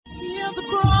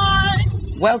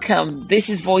Welcome. This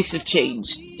is Voice of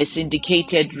Change, a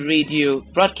syndicated radio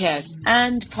broadcast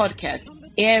and podcast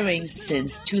airing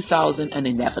since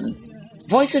 2011.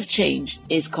 Voice of Change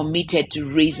is committed to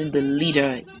raising the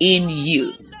leader in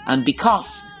you. And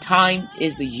because time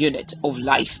is the unit of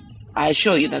life, I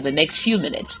assure you that the next few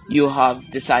minutes you have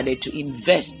decided to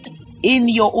invest in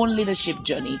your own leadership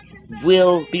journey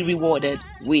will be rewarded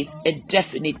with a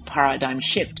definite paradigm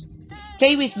shift.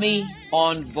 Stay with me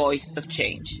on Voice of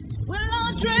Change.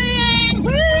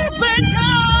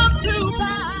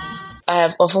 I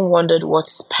have often wondered what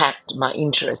sparked my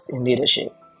interest in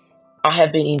leadership. I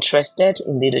have been interested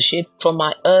in leadership from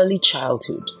my early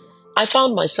childhood. I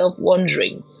found myself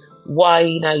wondering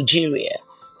why Nigeria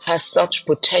has such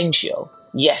potential,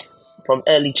 yes, from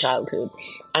early childhood,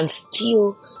 and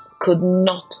still could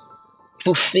not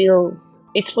fulfill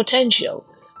its potential.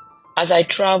 As I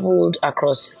traveled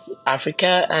across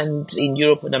Africa and in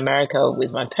Europe and America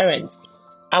with my parents,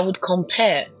 I would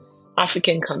compare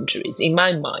African countries in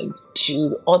my mind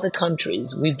to other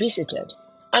countries we visited.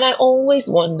 And I always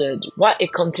wondered why a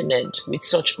continent with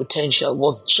such potential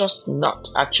was just not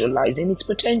actualizing its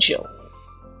potential.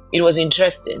 It was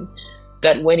interesting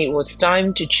that when it was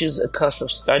time to choose a course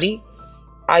of study,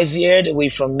 I veered away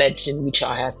from medicine, which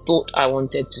I had thought I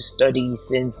wanted to study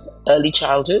since early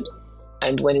childhood.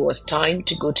 And when it was time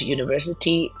to go to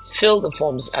university, fill the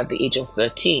forms at the age of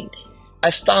 13,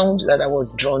 I found that I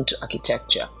was drawn to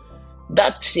architecture.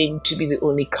 That seemed to be the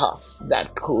only course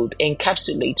that could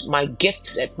encapsulate my gift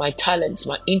set, my talents,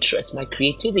 my interests, my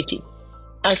creativity.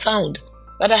 I found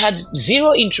that I had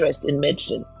zero interest in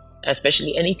medicine,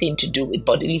 especially anything to do with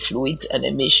bodily fluids and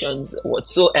emissions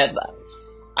whatsoever.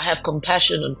 I have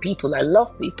compassion on people, I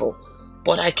love people,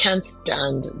 but I can't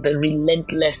stand the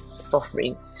relentless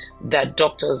suffering that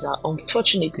doctors are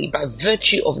unfortunately, by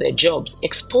virtue of their jobs,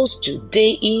 exposed to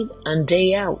day in and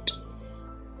day out.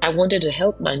 I wanted to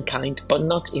help mankind, but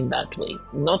not in that way,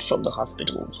 not from the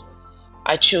hospitals.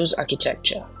 I chose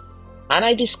architecture, and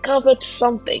I discovered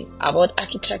something about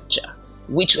architecture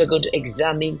which we're going to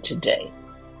examine today.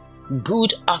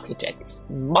 Good architects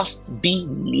must be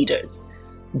leaders.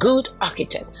 Good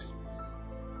architects,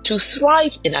 to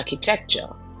thrive in architecture,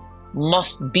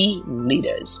 must be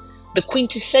leaders. The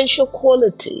quintessential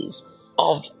qualities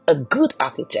of a good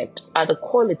architect are the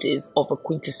qualities of a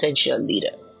quintessential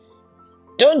leader.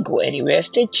 Don't go anywhere.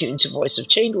 Stay tuned to Voice of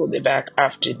Change. We'll be back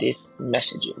after these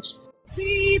messages.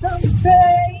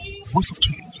 Voice of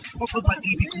Change is offered by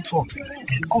AB Consulting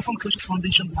and Awesome Treasures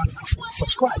Foundation partners.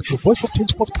 Subscribe to Voice of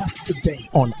Change podcast today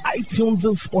on iTunes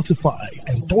and Spotify,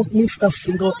 and don't miss a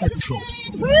single episode.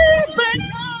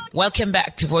 Welcome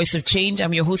back to Voice of Change.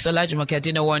 I'm your host, Olajumoke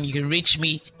Adenowo, and you can reach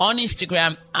me on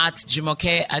Instagram at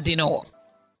Jumoke Adenowo.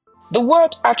 The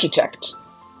word architect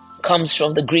comes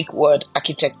from the Greek word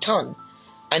architekton,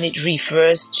 and it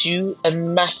refers to a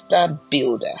master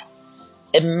builder.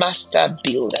 A master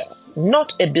builder,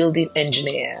 not a building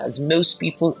engineer, as most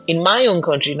people in my own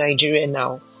country, Nigeria,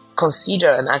 now consider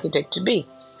an architect to be.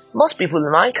 Most people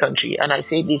in my country, and I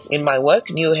say this in my work,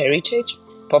 New Heritage,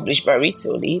 published by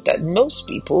Rizzoli, that most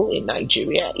people in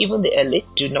Nigeria, even the elite,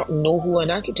 do not know who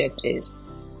an architect is.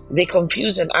 They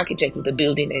confuse an architect with a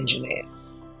building engineer.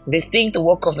 They think the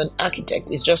work of an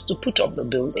architect is just to put up the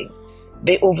building.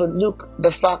 They overlook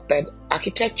the fact that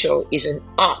architecture is an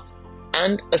art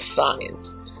and a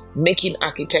science, making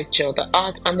architecture the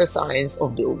art and the science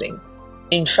of building.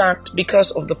 In fact,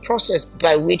 because of the process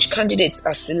by which candidates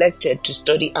are selected to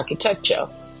study architecture,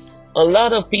 a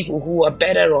lot of people who are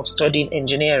better off studying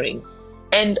engineering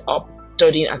end up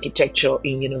studying architecture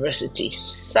in university,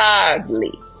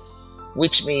 sadly.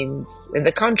 Which means in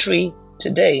the country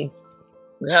today,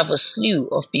 we have a slew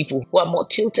of people who are more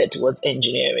tilted towards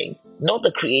engineering. Not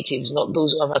the creatives, not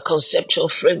those who have a conceptual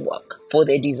framework for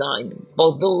their design,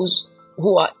 but those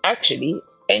who are actually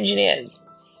engineers.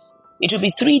 It will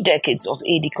be 3 decades of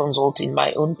AD consulting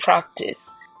my own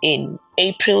practice in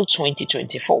April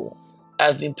 2024.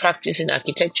 I've been practicing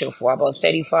architecture for about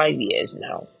 35 years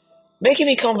now, making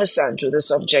me conversant with the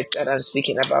subject that I'm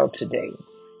speaking about today.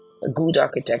 A good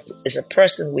architect is a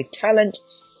person with talent,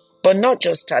 but not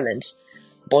just talent,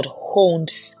 but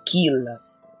honed skill.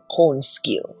 Honed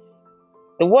skill.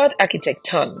 The word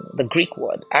architekton, the Greek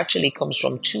word, actually comes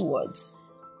from 2 words,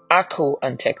 archo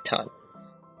and tekton.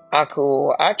 Archo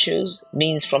or archos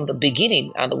means from the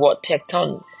beginning, and the word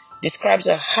tekton describes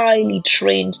a highly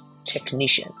trained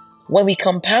technician. When we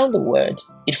compound the word,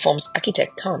 it forms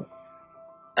architekton,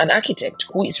 an architect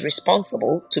who is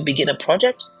responsible to begin a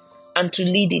project and to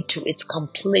lead it to its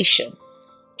completion.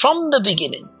 From the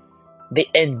beginning, they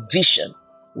envision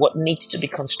what needs to be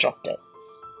constructed.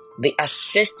 They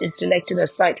assist in selecting a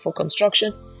site for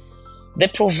construction. They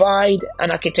provide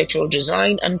an architectural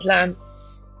design and plan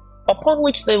upon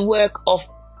which the work of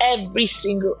every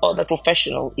single other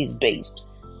professional is based.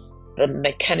 The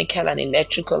mechanical and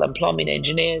electrical and plumbing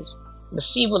engineers, the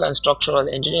civil and structural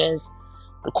engineers,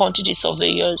 the quantity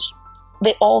surveyors,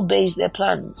 they all base their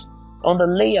plans on the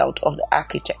layout of the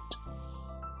architect.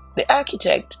 The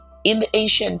architect, in the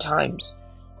ancient times,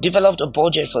 developed a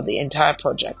budget for the entire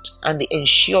project, and they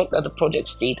ensured that the project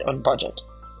stayed on budget.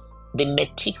 They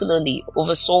meticulously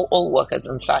oversaw all workers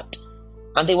on site,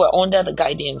 and they were under the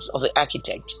guidance of the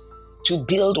architect to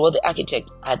build what the architect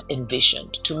had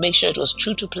envisioned, to make sure it was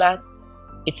true to plan,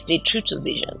 it stayed true to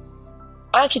vision.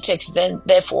 Architects then,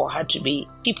 therefore, had to be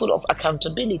people of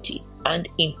accountability and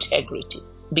integrity,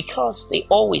 because they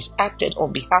always acted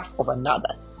on behalf of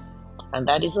another, and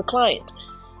that is the client.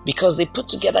 Because they put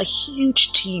together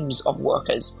huge teams of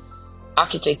workers,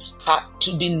 architects had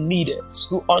to be leaders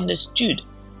who understood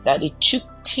that it took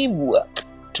teamwork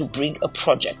to bring a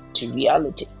project to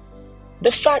reality.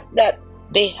 The fact that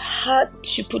they had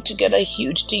to put together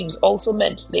huge teams also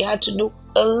meant they had to know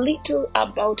a little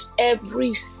about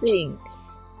everything.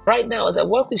 Right now, as I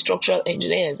work with structural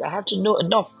engineers, I have to know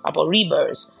enough about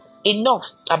rebars, enough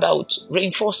about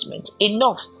reinforcement,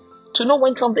 enough to know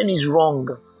when something is wrong,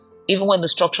 even when the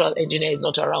structural engineer is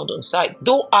not around on site.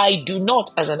 Though I do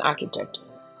not, as an architect,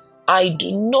 I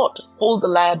do not hold the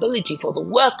liability for the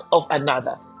work of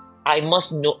another. I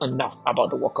must know enough about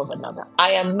the work of another.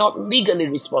 I am not legally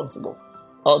responsible.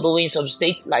 Although in some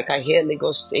states, like I hear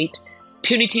Lagos State,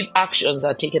 punitive actions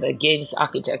are taken against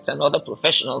architects and other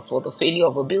professionals for the failure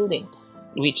of a building,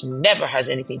 which never has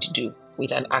anything to do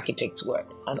with an architect's work.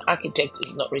 An architect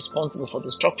is not responsible for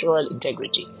the structural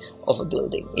integrity of a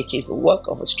building. It is the work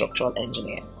of a structural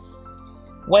engineer.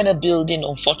 When a building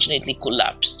unfortunately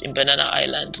collapsed in Banana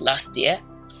Island last year,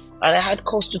 and I had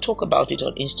cause to talk about it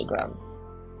on Instagram,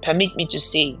 permit me to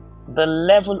say the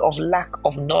level of lack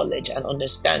of knowledge and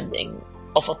understanding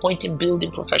of appointing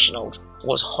building professionals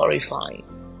was horrifying.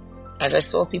 As I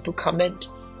saw people comment,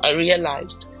 I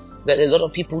realized that a lot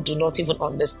of people do not even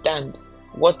understand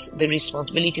what the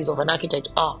responsibilities of an architect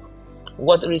are,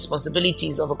 what the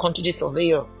responsibilities of a quantity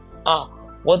surveyor are,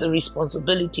 what the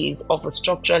responsibilities of a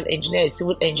structural engineer,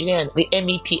 civil engineer, and the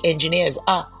MEP engineers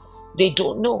are. They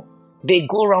don't know. They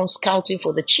go around scouting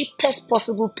for the cheapest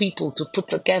possible people to put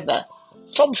together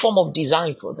some form of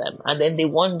design for them, and then they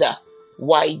wonder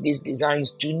why these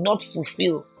designs do not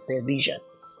fulfill their vision.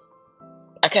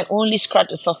 I can only scratch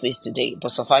the surface today, but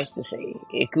suffice to say,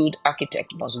 a good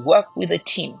architect must work with a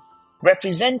team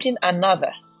representing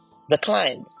another, the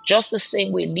client, just the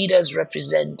same way leaders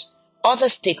represent other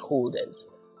stakeholders.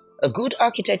 A good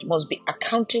architect must be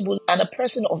accountable and a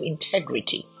person of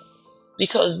integrity,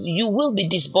 because you will be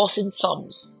disbursing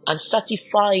sums and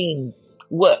certifying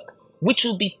work which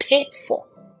will be paid for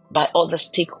by other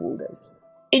stakeholders.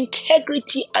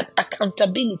 Integrity and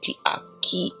accountability are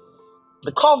key.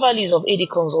 The core values of AD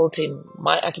Consulting,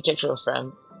 my architectural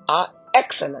firm, are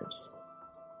excellence,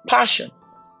 passion,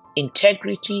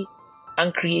 integrity,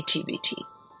 and creativity,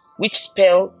 which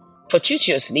spell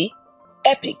fortuitously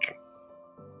epic,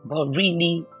 but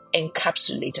really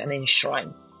encapsulate and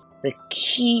enshrine the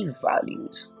key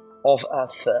values of our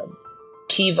firm.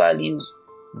 Key values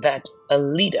that a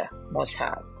leader must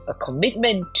have: a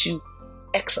commitment to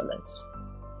excellence,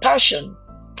 passion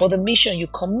for the mission you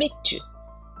commit to,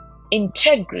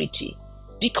 integrity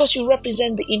because you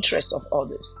represent the interest of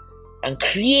others, and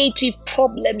creative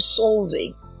problem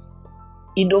solving,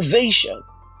 innovation,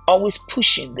 always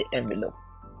pushing the envelope.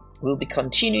 We'll be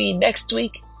continuing next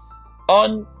week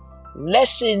on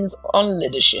Lessons on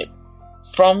Leadership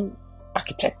from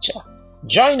Architecture.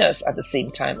 Join us at the same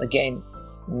time again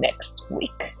next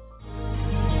week.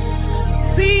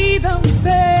 See the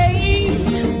fate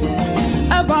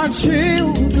of our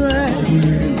children.